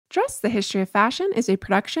Dress, the History of Fashion is a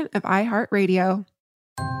production of iHeartRadio.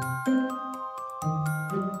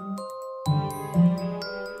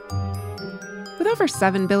 With over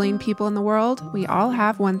 7 billion people in the world, we all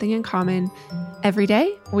have one thing in common. Every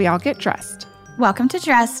day, we all get dressed. Welcome to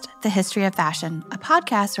Dressed, the History of Fashion, a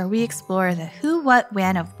podcast where we explore the who, what,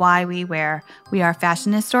 when of why we wear. We are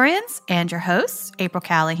fashion historians and your hosts, April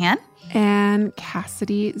Callahan and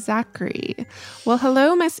Cassidy Zachary. Well,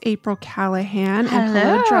 hello, Miss April Callahan. Hello. And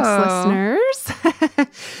hello, Dress listeners.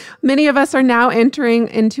 Many of us are now entering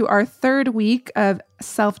into our third week of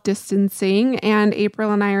self-distancing, and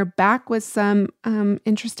April and I are back with some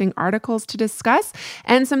interesting articles to discuss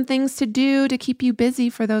and some things to do to keep you busy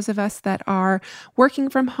for those of us that are working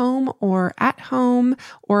from home or at home,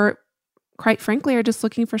 or quite frankly, are just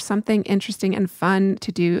looking for something interesting and fun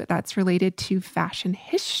to do that's related to fashion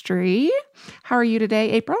history. How are you today,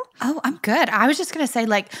 April? Oh, I'm good. I was just going to say,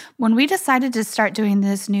 when we decided to start doing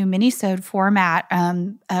this new mini-sode format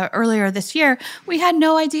earlier this year, we had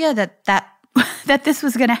no idea that this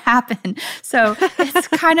was going to happen. So it's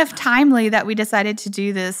kind of timely that we decided to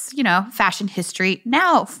do this, fashion history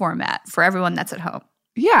now format for everyone that's at home.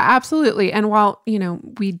 Yeah, absolutely. And while,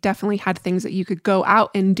 we definitely had things that you could go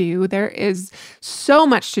out and do, there is so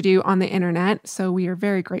much to do on the internet. So we are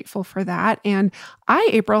very grateful for that. And I,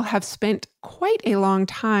 April, have spent quite a long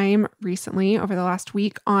time recently over the last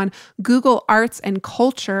week on Google Arts and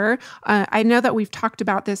Culture. I know that we've talked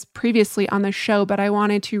about this previously on the show, but I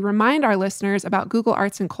wanted to remind our listeners about Google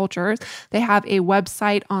Arts and Culture. They have a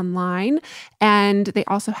website online, and they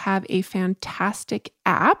also have a fantastic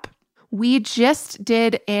app. We just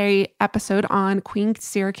did an episode on Queen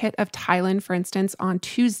Sirikit of Thailand, for instance, on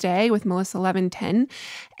Tuesday with Melissa Leventon.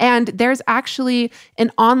 And there's actually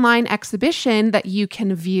an online exhibition that you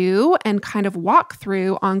can view and kind of walk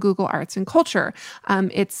through on Google Arts and Culture.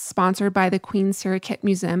 It's sponsored by the Queen Sirikit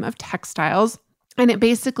Museum of Textiles. And it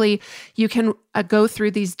basically, you can go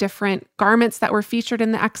through these different garments that were featured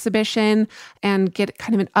in the exhibition and get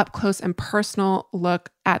kind of an up-close and personal look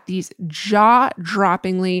at these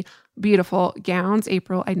jaw-droppingly beautiful gowns.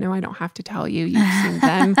 April, I know I don't have to tell you. You've seen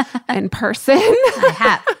them in person. I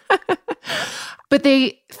have. But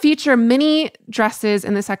they feature many dresses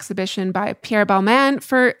in this exhibition by Pierre Balmain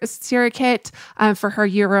for Sirikit, for her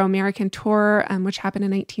Euro-American tour, which happened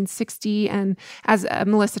in 1960. And as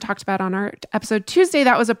Melissa talked about on our episode Tuesday,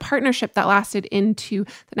 that was a partnership that lasted into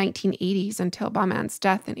the 1980s until Balmain's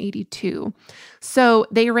death in 1982. So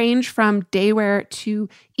they range from day wear to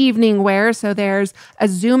evening wear. So there's a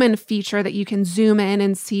zoom-in feature that you can zoom in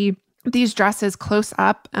and see these dresses close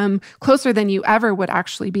up, closer than you ever would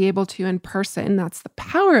actually be able to in person. That's the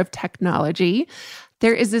power of technology.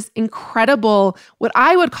 There is this incredible, what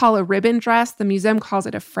I would call a ribbon dress. The museum calls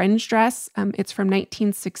it a fringe dress. It's from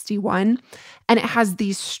 1961. And it has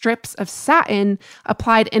these strips of satin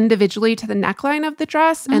applied individually to the neckline of the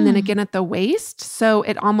dress and then again at the waist. So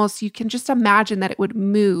it almost, you can just imagine that it would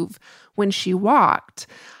move when she walked.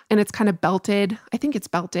 And it's kind of belted. I think it's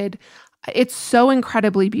belted. It's so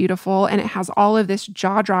incredibly beautiful, and it has all of this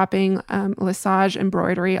jaw-dropping lissage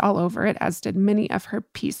embroidery all over it, as did many of her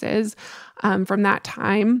pieces from that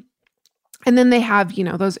time. And then they have,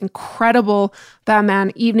 those incredible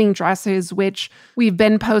Balmain evening dresses, which we've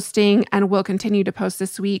been posting and will continue to post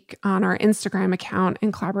this week on our Instagram account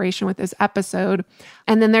in collaboration with this episode.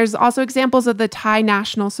 And then there's also examples of the Thai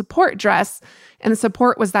National Support dress. And the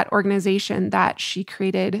Support was that organization that she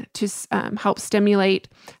created to help stimulate,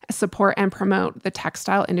 support, and promote the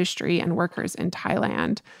textile industry and workers in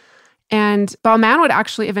Thailand. And Balmain would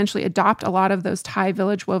actually eventually adopt a lot of those Thai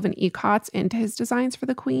village woven ikats into his designs for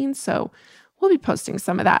the Queen. So we'll be posting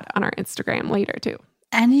some of that on our Instagram later too.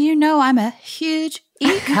 And I'm a huge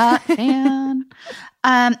ikat fan.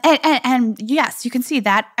 And yes, you can see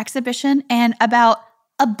that exhibition and about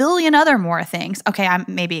a billion other more things. Okay, I'm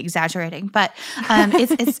maybe exaggerating, but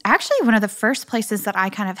it's actually one of the first places that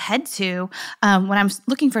I kind of head to when I'm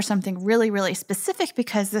looking for something really, really specific,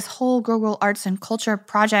 because this whole Google Arts and Culture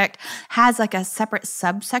project has like a separate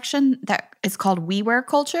subsection that is called We Wear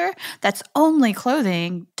Culture that's only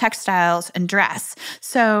clothing, textiles, and dress.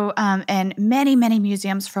 So, and many, many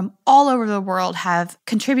museums from all over the world have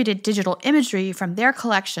contributed digital imagery from their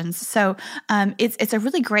collections. So it's a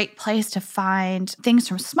really great place to find things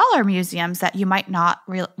from smaller museums that you might not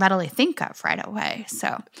readily think of right away.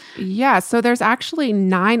 So there's actually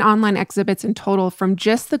 9 online exhibits in total from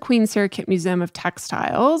just the Queen Sirikit Museum of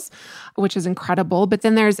Textiles, which is incredible. But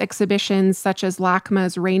then there's exhibitions such as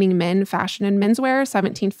LACMA's Reigning Men Fashion and Menswear,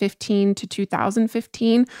 1715 to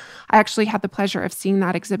 2015. I actually had the pleasure of seeing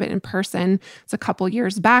that exhibit in person. It's a couple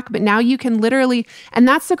years back, but now you can literally, and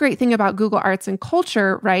that's the great thing about Google Arts and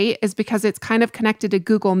Culture, right, is because it's kind of connected to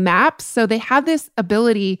Google Maps. So they have this ability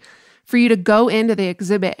for you to go into the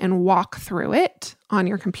exhibit and walk through it on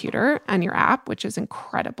your computer and your app, which is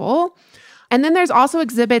incredible. And then there's also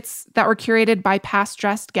exhibits that were curated by past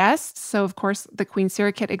dressed guests. So, of course, the Queen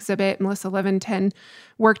Sirikit exhibit Melissa Levington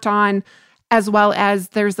worked on, as well as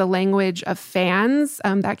there's the Language of Fans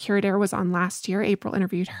that curator was on last year. April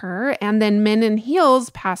interviewed her. And then Men in Heels,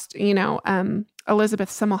 past, Elizabeth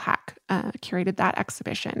Simmelhack curated that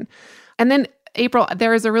exhibition. And then April,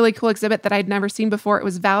 there is a really cool exhibit that I'd never seen before. It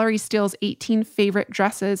was Valerie Steele's 18 favorite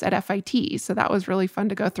dresses at FIT. So that was really fun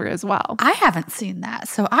to go through as well. I haven't seen that,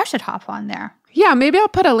 so I should hop on there. Yeah, maybe I'll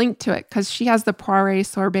put a link to it because she has the Poiré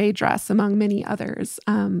Sorbet dress among many others.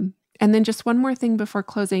 And then just one more thing before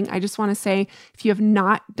closing. I just want to say, if you have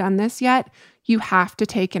not done this yet, you have to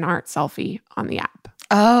take an art selfie on the app.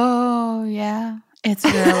 Oh, yeah. It's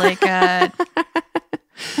really good.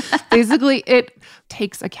 Basically, it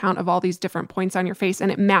takes account of all these different points on your face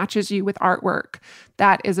and it matches you with artwork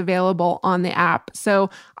that is available on the app. So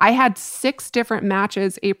I had 6 different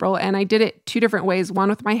matches, April, and I did it 2 different ways, one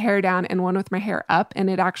with my hair down and one with my hair up, and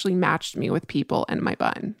it actually matched me with people and my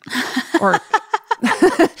bun. Or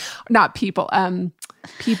not people,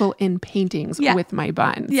 people in paintings with my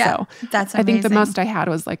bun. Yeah, so that's amazing. I think the most I had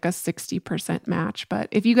was like a 60% match. But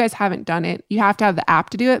if you guys haven't done it, you have to have the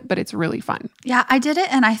app to do it, but it's really fun. Yeah, I did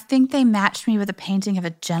it, and I think they matched me with a painting of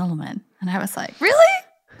a gentleman. And I was like, really?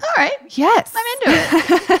 All right. Yes. I'm into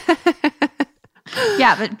it.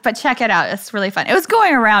 Yeah, but check it out. It's really fun. It was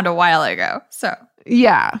going around a while ago, so.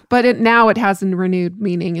 Yeah, but now it has a renewed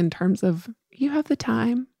meaning in terms of you have the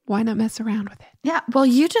time. Why not mess around with it? Yeah. Well,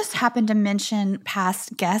 you just happened to mention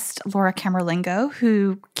past guest Laura Camerlingo,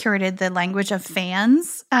 who curated the Language of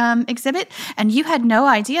Fans exhibit. And you had no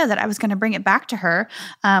idea that I was going to bring it back to her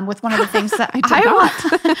with one of the things that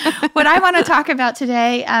what I want to talk about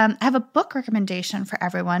today. I have a book recommendation for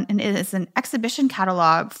everyone, and it is an exhibition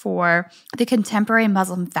catalog for the Contemporary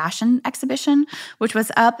Muslim Fashion Exhibition, which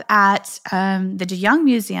was up at the De Young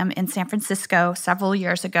Museum in San Francisco a couple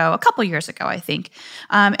years ago, I think.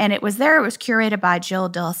 And it was curated by Jill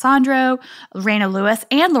D'Alessandro, Raina Lewis,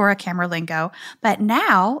 and Laura Camerlingo. But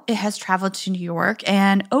now it has traveled to New York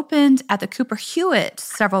and opened at the Cooper Hewitt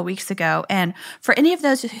several weeks ago. And for any of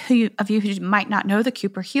those of you who might not know the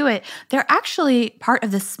Cooper Hewitt, they're actually part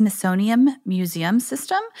of the Smithsonian Museum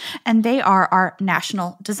system, and they are our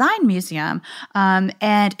National Design Museum.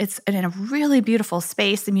 And it's in a really beautiful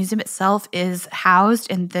space. The museum itself is housed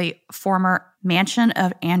in the former mansion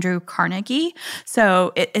of Andrew Carnegie.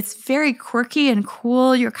 So it's very quirky and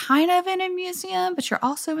cool. You're kind of in a museum, but you're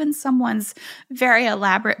also in someone's very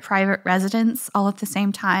elaborate private residence all at the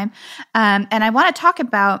same time. And I want to talk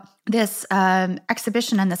about this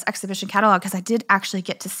exhibition and this exhibition catalog because I did actually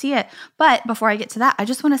get to see it. But before I get to that, I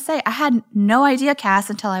just want to say I had no idea,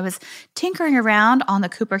 Cass, until I was tinkering around on the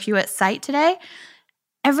Cooper Hewitt site today.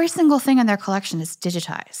 Every single thing in their collection is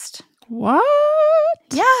digitized. What?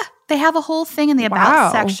 Yeah. They have a whole thing in the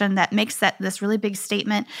About section that makes this really big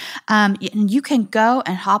statement. And you can go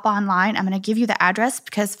and hop online. I'm going to give you the address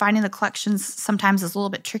because finding the collections sometimes is a little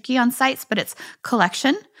bit tricky on sites, but it's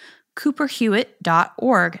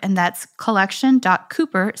collection.cooperhewitt.org. And that's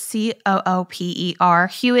collection.cooper, C-O-O-P-E-R,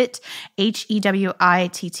 Hewitt,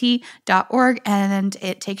 Hewitt.org. And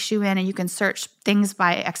it takes you in and you can search things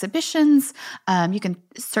by exhibitions. You can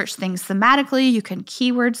search things thematically. You can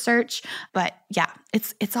keyword search. But yeah,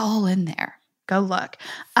 it's all in there. Go look.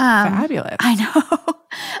 Fabulous. I know.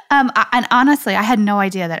 And honestly, I had no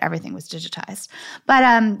idea that everything was digitized.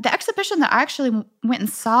 But the exhibition that I actually went and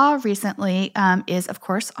saw recently is, of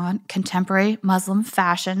course, on contemporary Muslim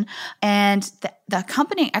fashion. And the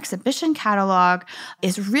accompanying exhibition catalog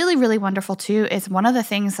is really, really wonderful, too. It's one of the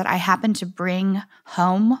things that I happened to bring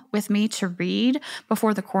home with me to read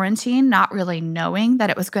before the quarantine, not really knowing that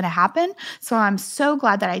it was going to happen. So I'm so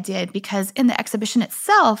glad that I did because in the exhibition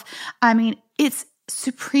itself, I mean, it's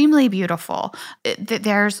supremely beautiful.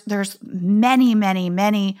 There's many, many,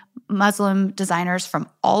 many Muslim designers from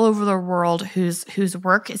all over the world whose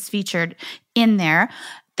work is featured in there.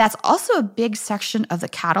 That's also a big section of the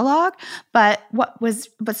catalog. But what's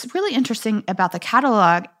really interesting about the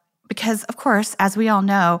catalog, because of course, as we all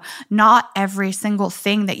know, not every single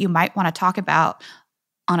thing that you might want to talk about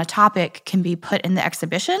on a topic can be put in the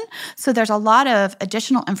exhibition. So there's a lot of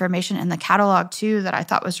additional information in the catalog too that I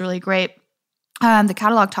thought was really great. The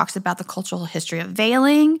catalog talks about the cultural history of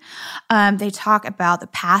veiling. They talk about the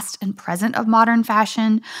past and present of modern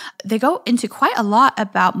fashion. They go into quite a lot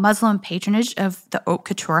about Muslim patronage of the haute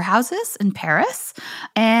couture houses in Paris,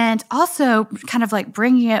 and also kind of like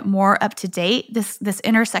bringing it more up to date, this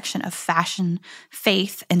intersection of fashion,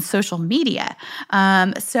 faith, and social media.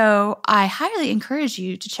 So I highly encourage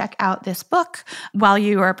you to check out this book while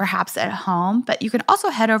you are perhaps at home, but you can also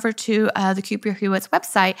head over to the Cooper Hewitt's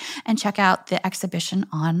website and check out the exhibition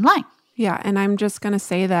online. Yeah, and I'm just going to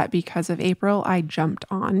say that because of April, I jumped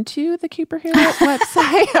onto the Cooper Hewitt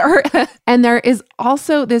website. And there is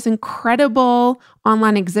also this incredible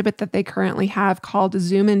online exhibit that they currently have called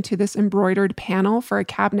Zoom into this embroidered panel for a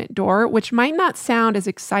cabinet door, which might not sound as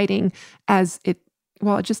exciting as it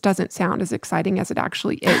just doesn't sound as exciting as it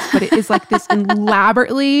actually is, but it is like this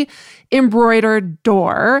elaborately embroidered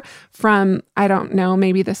door from, I don't know,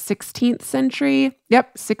 maybe the 16th century.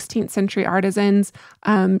 Yep, 16th century artisans.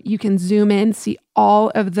 You can zoom in, see all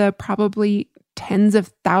of the probably tens of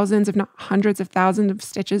thousands, if not hundreds of thousands of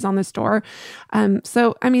stitches on this door.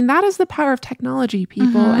 So, I mean, that is the power of technology,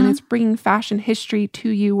 people, and it's bringing fashion history to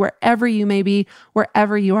you wherever you may be,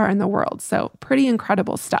 wherever you are in the world. So pretty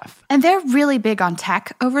incredible stuff. And they're really big on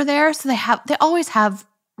tech over there. So they always have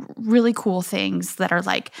really cool things that are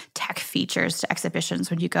like tech features to exhibitions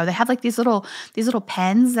when you go. They have like these little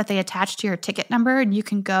pens that they attach to your ticket number, and you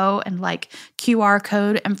can go and like QR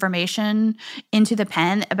code information into the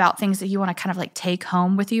pen about things that you want to kind of like take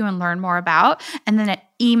home with you and learn more about, and then it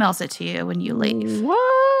emails it to you when you leave. What?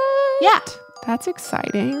 Yeah. That's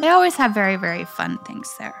exciting. They always have very, very fun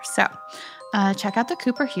things there. So check out the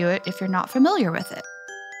Cooper Hewitt if you're not familiar with it.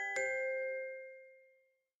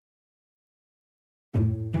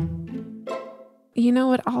 You know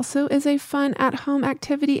what also is a fun at-home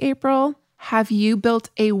activity, April? Have you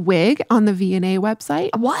built a wig on the V&A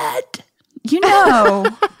website? What? You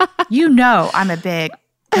know I'm a big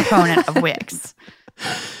proponent of wigs.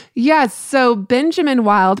 Yes. So Benjamin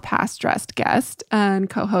Wild, past Dressed guest and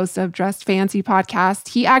co-host of Dressed Fancy podcast,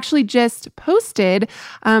 he actually just posted,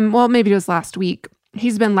 maybe it was last week.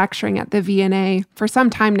 He's been lecturing at the V&A for some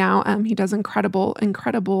time now. He does incredible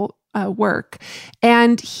work.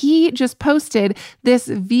 And he just posted this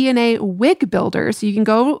V&A wig builder. So you can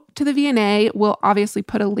go to the V&A. We'll obviously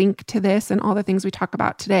put a link to this and all the things we talk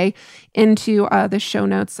about today into the show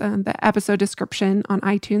notes, the episode description on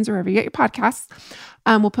iTunes or wherever you get your podcasts.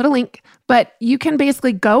 We'll put a link, but you can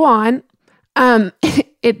basically go on.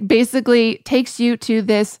 It basically takes you to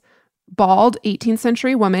this bald 18th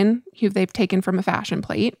century woman who they've taken from a fashion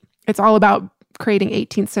plate. It's all about creating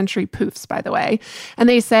 18th century poofs, by the way. And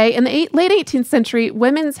they say in the late 18th century,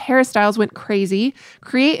 women's hairstyles went crazy.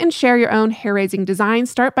 Create and share your own hair-raising design.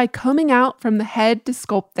 Start by combing out from the head to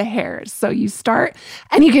sculpt the hairs. So you start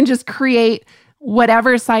and you can just create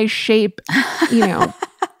whatever size shape,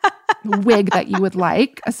 wig that you would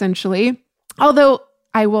like, essentially. Although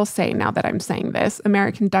I will say, now that I'm saying this,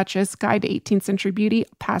 American Duchess Guide to 18th Century Beauty,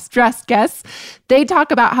 past Dressed guests, they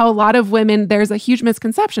talk about how a lot of women, there's a huge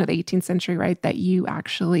misconception of the 18th century, right, that you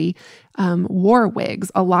actually wore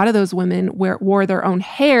wigs. A lot of those women wore their own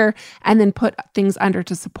hair and then put things under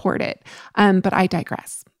to support it. But I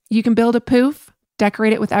digress. You can build a poof,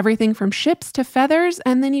 decorate it with everything from ships to feathers,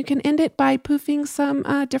 and then you can end it by poofing some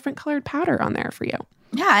different colored powder on there for you.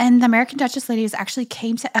 Yeah, and the American Duchess ladies actually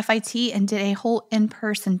came to FIT and did a whole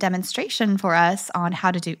in-person demonstration for us on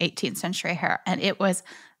how to do 18th century hair, and it was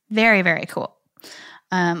very, very cool.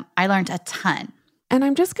 I learned a ton. And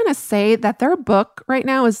I'm just going to say that their book right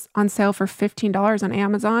now is on sale for $15 on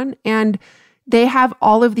Amazon, and they have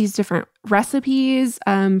all of these different recipes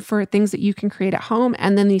for things that you can create at home,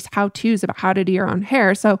 and then these how-tos about how to do your own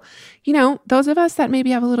hair. So, those of us that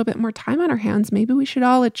maybe have a little bit more time on our hands, maybe we should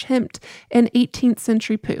all attempt an 18th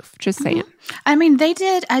century poof. Just saying. I mean, they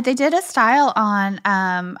did a style on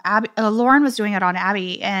Abby. Lauren was doing it on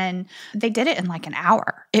Abby, and they did it in like an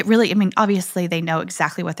hour. It really, obviously they know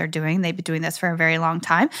exactly what they're doing. They've been doing this for a very long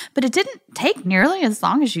time, but it didn't take nearly as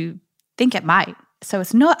long as you think it might. So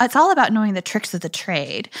it's all about knowing the tricks of the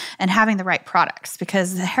trade and having the right products,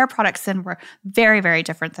 because the hair products then were very, very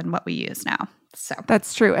different than what we use now. So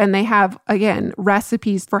that's true. And they have, again,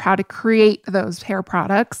 recipes for how to create those hair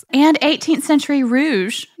products. And 18th century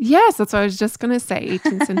rouge. Yes, that's what I was just going to say,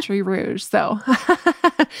 18th century rouge. So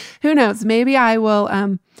who knows? Maybe I will,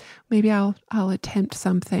 I'll attempt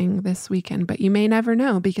something this weekend, but you may never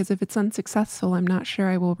know, because if it's unsuccessful, I'm not sure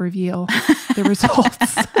I will reveal the results.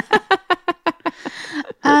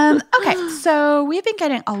 Okay, Okay, so we've been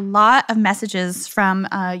getting a lot of messages from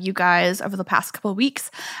you guys over the past couple of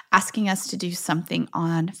weeks asking us to do something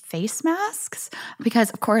on face masks because,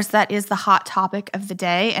 of course, that is the hot topic of the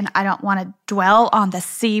day, and I don't want to dwell on the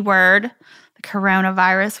C word, the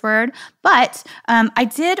coronavirus word, but I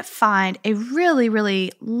did find a really,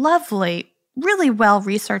 really lovely, really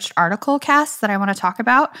well-researched article, Cass, that I want to talk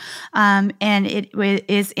about. And it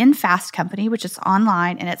is in Fast Company, which is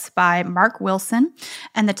online, and it's by Mark Wilson.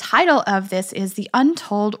 And the title of this is The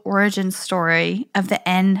Untold Origin Story of the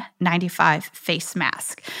N95 Face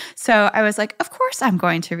Mask. So I was like, of course I'm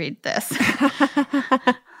going to read this.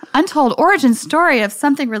 Untold origin story of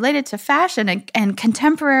something related to fashion and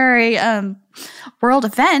contemporary world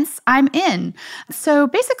events, I'm in. So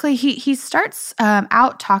basically, he starts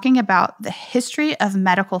out talking about the history of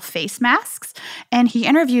medical face masks, and he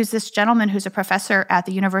interviews this gentleman who's a professor at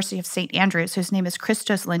the University of St. Andrews, whose name is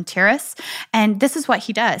Christos Lynteris, and this is what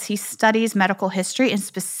he does. He studies medical history and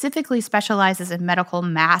specifically specializes in medical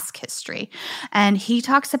mask history, and he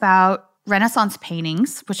talks about Renaissance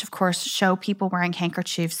paintings, which of course show people wearing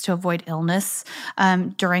handkerchiefs to avoid illness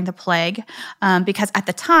during the plague, because at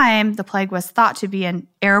the time, the plague was thought to be an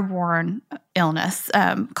airborne illness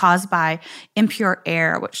caused by impure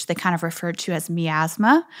air, which they kind of referred to as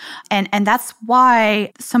miasma. And that's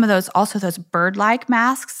why some of those bird-like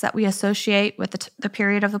masks that we associate with the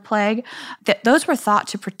period of the plague, that those were thought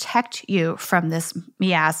to protect you from this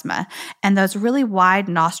miasma. And those really wide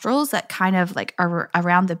nostrils that kind of like are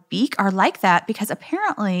around the beak are like that because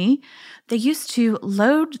apparently they used to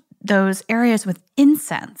load those areas with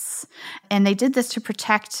incense. And they did this to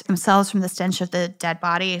protect themselves from the stench of the dead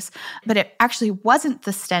bodies. But it actually wasn't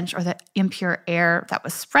the stench or the impure air that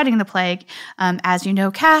was spreading the plague. As you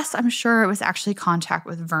know, Cass, I'm sure it was actually contact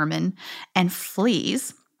with vermin and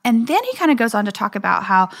fleas. And then he kind of goes on to talk about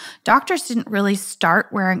how doctors didn't really start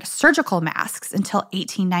wearing surgical masks until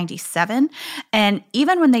 1897. And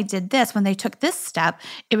even when they did this, when they took this step,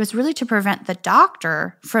 it was really to prevent the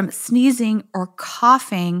doctor from sneezing or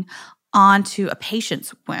coughing onto a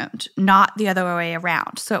patient's wound, not the other way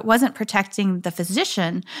around. So it wasn't protecting the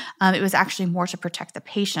physician. It was actually more to protect the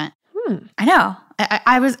patient. I know.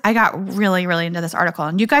 I got really, really into this article,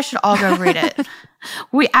 and you guys should all go read it.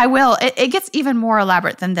 I will. It gets even more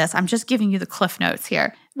elaborate than this. I'm just giving you the cliff notes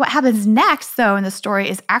here. What happens next, though, in the story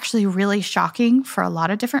is actually really shocking for a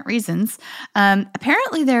lot of different reasons.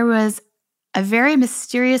 Apparently, there was a very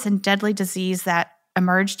mysterious and deadly disease that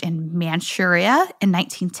emerged in Manchuria in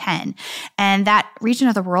 1910. And that region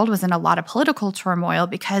of the world was in a lot of political turmoil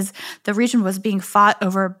because the region was being fought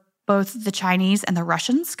over both the Chinese and the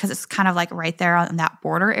Russians, because it's kind of like right there on that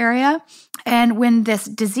border area. And when this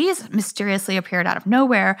disease mysteriously appeared out of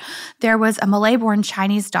nowhere, there was a Malay-born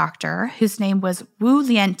Chinese doctor whose name was Wu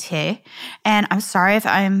Liante. And I'm sorry if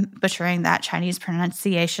I'm butchering that Chinese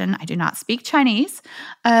pronunciation. I do not speak Chinese.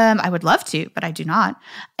 I would love to, but I do not.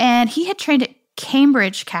 And he had trained at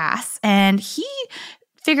Cambridge, Cass, and he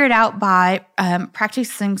figured out by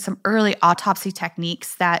practicing some early autopsy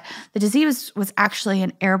techniques that the disease was actually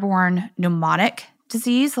an airborne pneumotic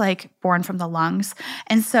disease, like born from the lungs.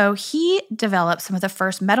 And so he developed some of the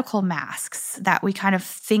first medical masks that we kind of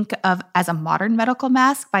think of as a modern medical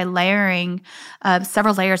mask by layering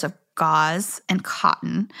several layers of gauze and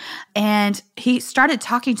cotton. And he started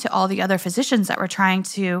talking to all the other physicians that were trying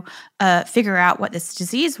to figure out what this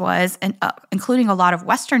disease was, and including a lot of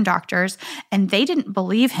Western doctors, and they didn't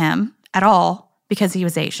believe him at all because he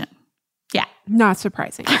was Asian. Yeah. Not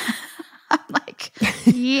surprising. I'm like,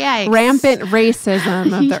 yikes. Rampant racism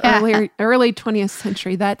of the early 20th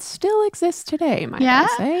century that still exists today, might I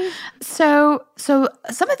say. So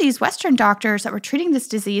some of these Western doctors that were treating this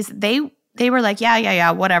disease, they were like,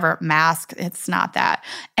 yeah, whatever, mask, it's not that.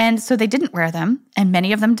 And so they didn't wear them, and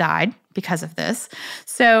many of them died because of this.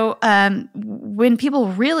 So when people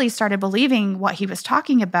really started believing what he was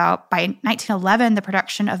talking about, by 1911, the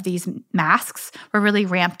production of these masks were really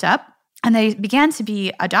ramped up. And they began to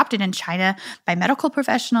be adopted in China by medical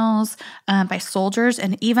professionals, by soldiers,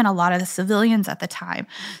 and even a lot of the civilians at the time.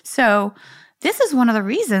 So this is one of the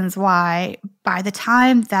reasons why by the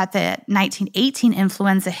time that the 1918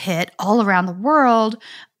 influenza hit all around the world,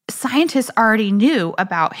 scientists already knew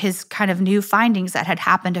about his kind of new findings that had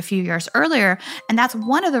happened a few years earlier. And that's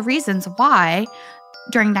one of the reasons why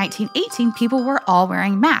during 1918, people were all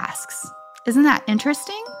wearing masks. Isn't that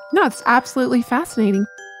interesting? No, it's absolutely fascinating.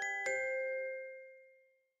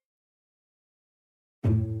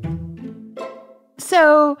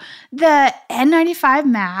 So the N95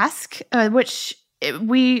 mask, which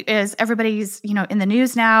we, as everybody's, in the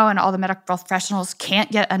news now, and all the medical professionals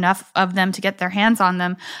can't get enough of them to get their hands on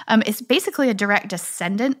them, it's basically a direct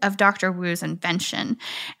descendant of Dr. Wu's invention.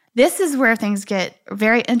 This is where things get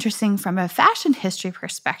very interesting from a fashion history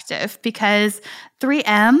perspective, because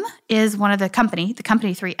 3M is the company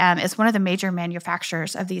 3M is one of the major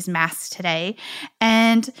manufacturers of these masks today.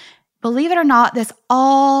 And believe it or not, this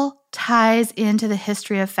all ties into the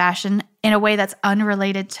history of fashion in a way that's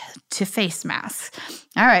unrelated to face masks.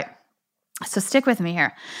 All right. So stick with me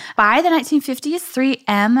here. By the 1950s,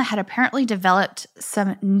 3M had apparently developed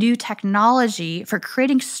some new technology for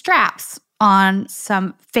creating straps on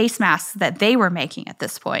some face masks that they were making at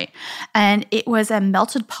this point. And it was a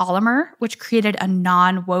melted polymer, which created a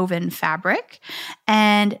non-woven fabric.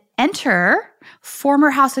 And enter former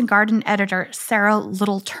House and Garden editor Sarah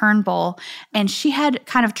Little Turnbull. And she had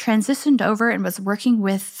kind of transitioned over and was working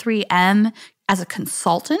with 3M as a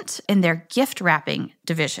consultant in their gift wrapping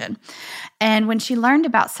division. And when she learned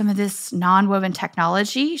about some of this non-woven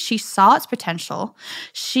technology, she saw its potential.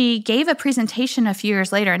 She gave a presentation a few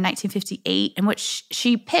years later in 1958 in which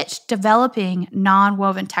she pitched developing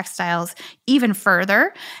non-woven textiles even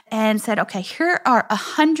further and said, okay, here are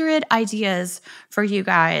 100 ideas for you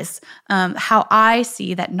guys, how I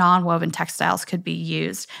see that non-woven textiles could be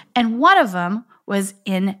used. And one of them was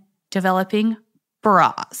in developing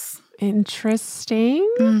bras.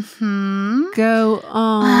 Interesting. Mm-hmm. Go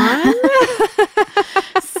on.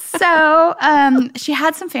 So she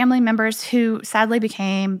had some family members who sadly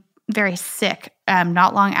became very sick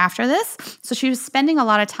not long after this. So she was spending a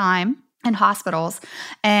lot of time in hospitals,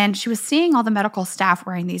 and she was seeing all the medical staff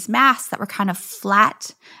wearing these masks that were kind of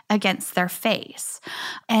flat against their face.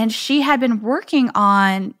 And she had been working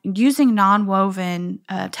on using non-woven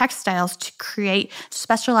textiles to create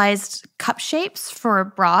specialized cup shapes for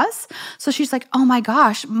bras. So she's like, oh my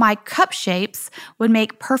gosh, my cup shapes would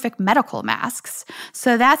make perfect medical masks.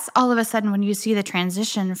 So that's all of a sudden when you see the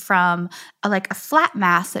transition from a flat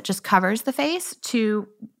mask that just covers the face to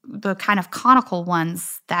the kind of conical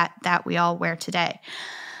ones that we all wear today.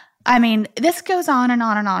 I mean, this goes on and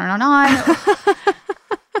on and on and on.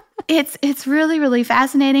 It's really, really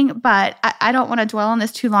fascinating, but I don't want to dwell on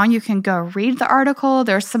this too long. You can go read the article.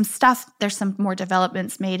 There's some more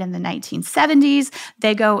developments made in the 1970s.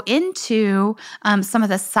 They go into some of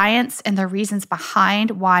the science and the reasons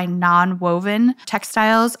behind why non-woven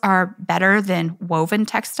textiles are better than woven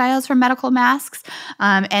textiles for medical masks.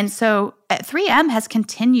 And so 3M has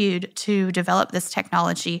continued to develop this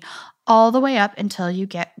technology all the way up until you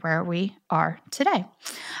get where we are today.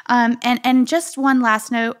 And just one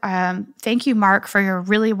last note, thank you, Mark, for your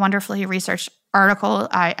really wonderfully researched article.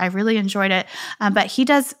 I really enjoyed it. But he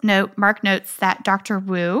does note, Mark notes that Dr.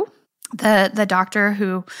 Wu, the doctor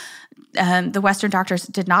who the Western doctors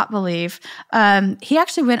did not believe, he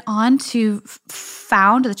actually went on to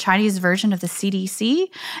found the Chinese version of the CDC.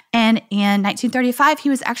 And in 1935, he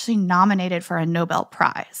was actually nominated for a Nobel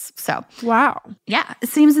Prize. So, wow. Yeah, it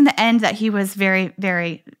seems in the end that he was very,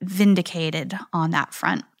 very vindicated on that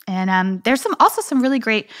front. And there's also some really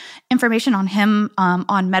great information on him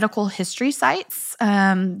on medical history sites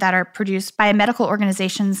that are produced by medical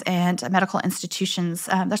organizations and medical institutions.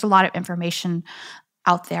 There's a lot of information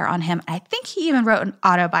out there on him. I think he even wrote an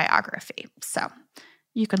autobiography. So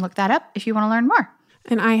you can look that up if you want to learn more.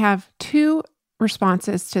 And I have two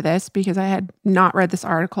responses to this because I had not read this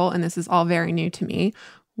article and this is all very new to me.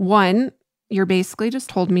 One, you're basically just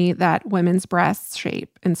told me that women's breast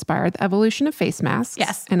shape inspired the evolution of face masks.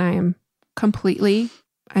 Yes. And I am completely,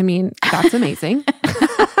 that's amazing.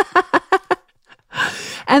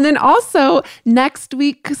 And then also next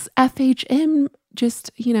week's FHM,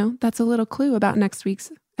 just, that's a little clue about next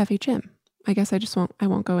week's FHM. I guess I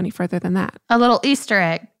won't go any further than that. A little Easter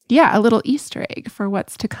egg. Yeah, a little Easter egg for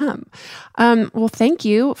what's to come. Well, thank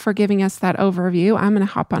you for giving us that overview. I'm going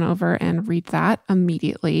to hop on over and read that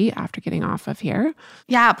immediately after getting off of here.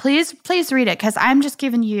 Yeah, please read it because I'm just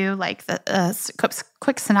giving you the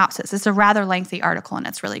quick synopsis. It's a rather lengthy article and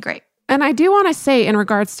it's really great. And I do want to say in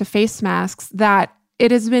regards to face masks that it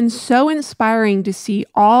has been so inspiring to see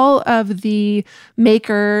all of the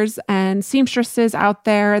makers and seamstresses out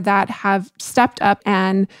there that have stepped up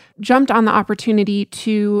and jumped on the opportunity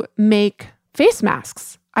to make face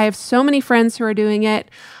masks. I have so many friends who are doing it.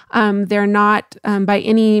 They're not by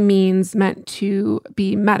any means meant to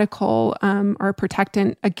be medical or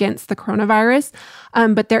protectant against the coronavirus,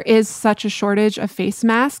 but there is such a shortage of face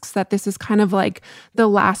masks that this is kind of like the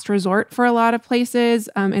last resort for a lot of places.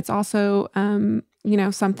 It's also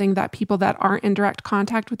something that people that aren't in direct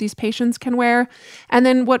contact with these patients can wear. And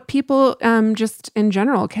then what people just in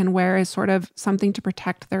general can wear is sort of something to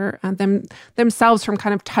protect themselves from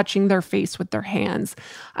kind of touching their face with their hands.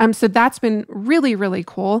 So that's been really, really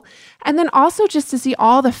cool. And then also just to see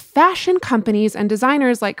all the fashion companies and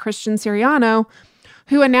designers like Christian Siriano,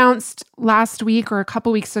 who announced last week or a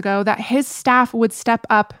couple weeks ago that his staff would step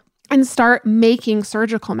up and start making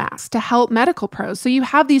surgical masks to help medical pros. So you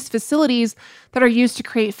have these facilities that are used to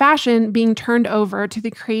create fashion being turned over to the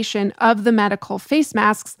creation of the medical face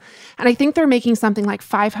masks. And I think they're making something like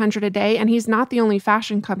 500 a day. And he's not the only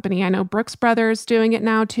fashion company. I know Brooks Brothers doing it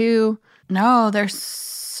now too. No, there's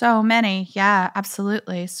so many. Yeah,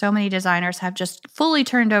 absolutely. So many designers have just fully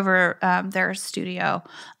turned over their studio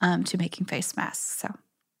to making face masks. So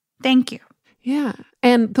thank you. Yeah.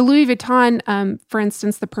 And the Louis Vuitton, for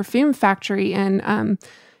instance, the perfume factory in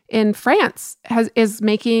France is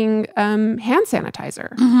making hand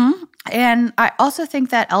sanitizer. Mm-hmm. And I also think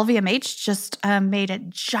that LVMH just made a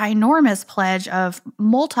ginormous pledge of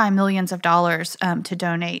multi-millions of dollars to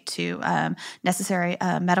donate to necessary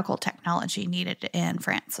medical technology needed in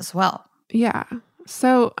France as well. Yeah.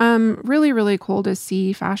 So really, really cool to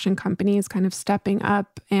see fashion companies kind of stepping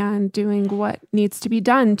up and doing what needs to be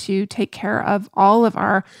done to take care of all of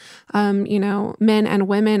our, men and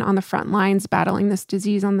women on the front lines battling this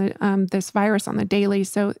disease this virus on the daily.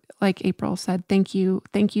 So like April said, thank you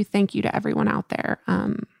to everyone out there.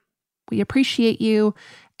 We appreciate you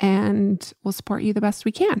and we'll support you the best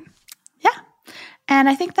we can. Yeah. And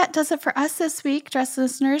I think that does it for us this week, Dressed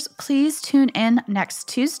listeners. Please tune in next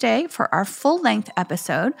Tuesday for our full-length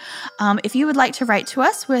episode. If you would like to write to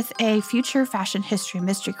us with a future fashion history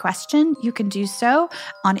mystery question, you can do so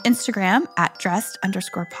on Instagram at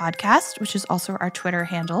dressed_podcast, which is also our Twitter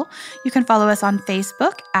handle. You can follow us on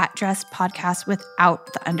Facebook at Dressed Podcast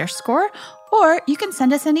without the underscore, or you can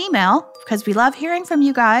send us an email because we love hearing from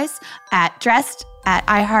you guys at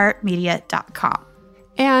dressed@iheartmedia.com.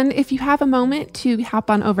 And if you have a moment to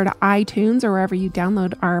hop on over to iTunes or wherever you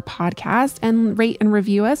download our podcast and rate and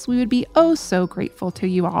review us, we would be oh so grateful to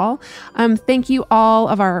you all. Thank you all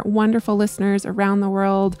of our wonderful listeners around the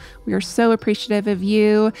world. We are so appreciative of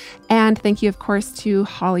you. And thank you, of course, to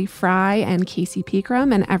Holly Fry and Casey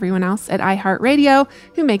Pegram and everyone else at iHeartRadio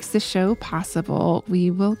who makes this show possible.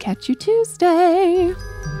 We will catch you Tuesday.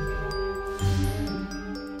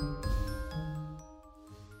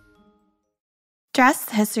 Dressed,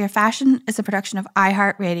 the History of Fashion is a production of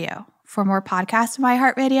iHeartRadio. For more podcasts from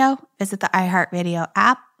iHeartRadio, visit the iHeartRadio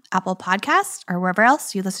app, Apple Podcasts, or wherever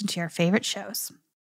else you listen to your favorite shows.